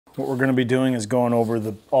What we're going to be doing is going over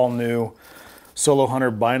the all-new Solo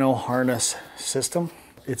Hunter Bino harness system.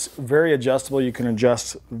 It's very adjustable. You can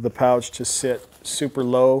adjust the pouch to sit super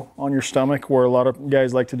low on your stomach, where a lot of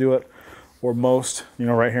guys like to do it, or most, you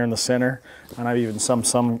know, right here in the center. And I've even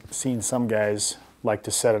seen some guys like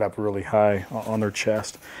to set it up really high on their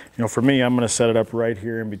chest. You know, for me, I'm going to set it up right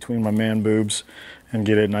here in between my man boobs and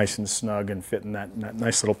get it nice and snug and fit in that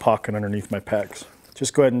nice little pocket underneath my pecs.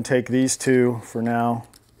 Just go ahead and take these two for now,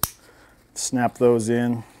 snap those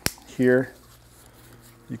in here.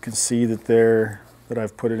 You can see that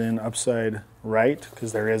I've put it in upside right,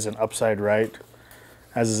 because there is an upside right,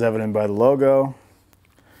 as is evident by the logo.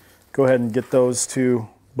 Go ahead and get those two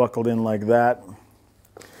buckled in like that.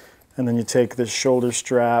 And then you take this shoulder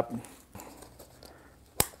strap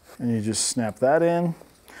and you just snap that in.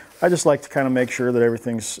 I just like to kind of make sure that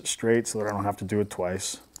everything's straight so that I don't have to do it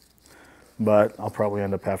twice. But I'll probably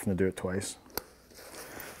end up having to do it twice.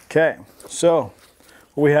 Okay, so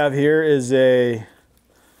what we have here is a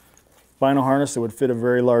vinyl harness that would fit a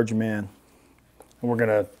very large man. And we're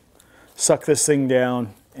gonna suck this thing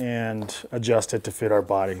down and adjust it to fit our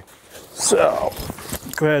body. So,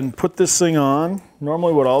 go ahead and put this thing on.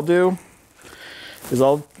 Normally what I'll do is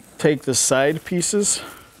I'll take the side pieces,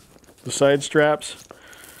 the side straps,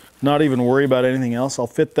 not even worry about anything else. I'll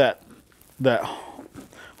fit that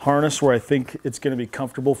harness where I think it's going to be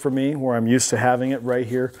comfortable for me, where I'm used to having it right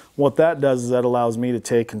here. What that does is that allows me to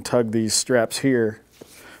take and tug these straps here,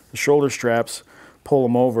 the shoulder straps, pull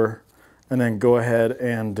them over, and then go ahead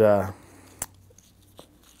and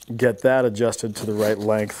get that adjusted to the right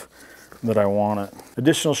length that I want it.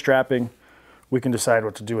 Additional strapping, we can decide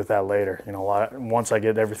what to do with that later. You know, once I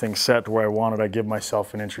get everything set to where I want it, I give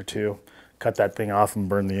myself an inch or two, cut that thing off and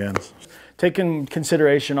burn the ends. Take in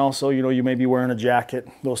consideration also, you know, you may be wearing a jacket,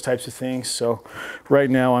 those types of things. So right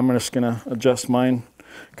now I'm just gonna adjust mine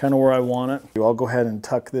kind of where I want it. I'll go ahead and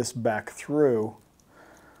tuck this back through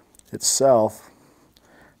itself,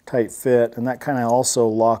 tight fit, and that kind of also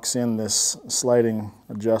locks in this sliding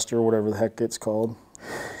adjuster, whatever the heck it's called.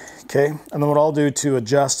 Okay, and then what I'll do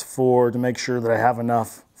to make sure that I have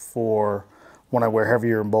enough for when I wear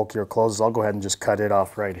heavier and bulkier clothes, I'll go ahead and just cut it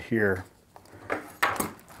off right here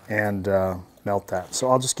and melt that. So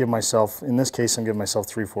I'll just give myself, in this case, I'm giving myself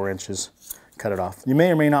 3-4 inches, cut it off. You may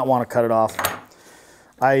or may not want to cut it off.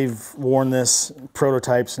 I've worn this,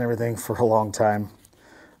 prototypes and everything, for a long time.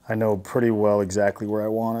 I know pretty well exactly where I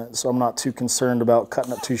want it, so I'm not too concerned about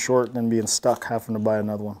cutting it too short and then being stuck having to buy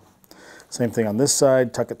another one. Same thing on this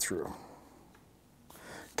side, tuck it through.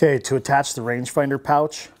 Okay, to attach the rangefinder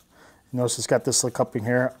pouch, you notice it's got this little cupping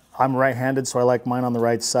here. I'm right-handed, so I like mine on the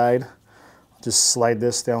right side. Just slide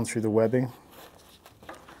this down through the webbing,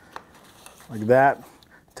 like that.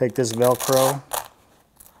 Take this Velcro,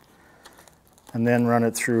 and then run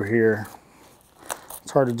it through here.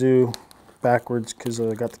 It's hard to do backwards because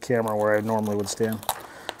I got the camera where I normally would stand.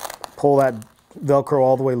 Pull that Velcro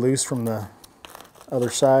all the way loose from the other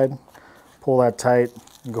side. Pull that tight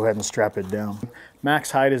and go ahead and strap it down. Max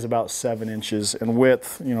height is about 7 inches, and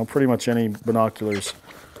width, you know, pretty much any binoculars,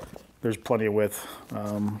 there's plenty of width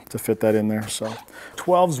to fit that in there. So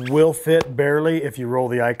 12s will fit barely if you roll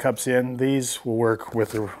the eye cups in. These will work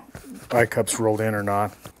with the eye cups rolled in or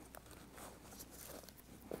not.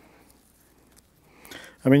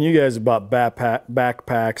 I mean, you guys have bought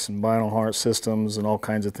backpacks and vinyl harness systems and all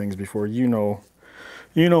kinds of things before. You know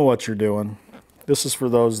what you're doing. This is for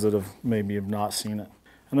those that maybe have not seen it.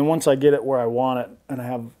 And then once I get it where I want it and I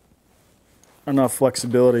have enough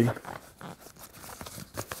flexibility,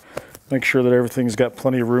 make sure that everything's got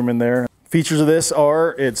plenty of room in there. Features of this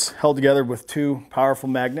are, it's held together with 2 powerful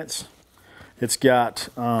magnets. It's got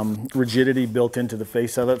rigidity built into the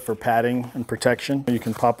face of it for padding and protection. You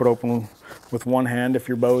can pop it open with one hand if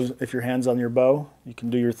your hand's on your bow. You can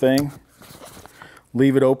do your thing.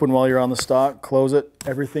 Leave it open while you're on the stock, close it.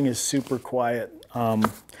 Everything is super quiet.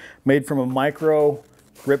 Made from a micro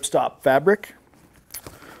ripstop fabric.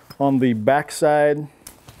 On the back side,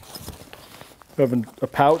 we have a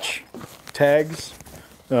pouch, tags,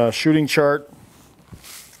 shooting chart,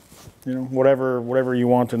 you know, whatever you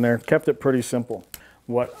want in there. Kept it pretty simple.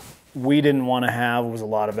 What we didn't want to have was a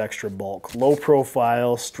lot of extra bulk. Low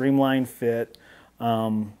profile, streamlined fit,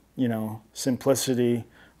 you know, simplicity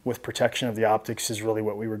with protection of the optics is really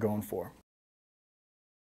what we were going for.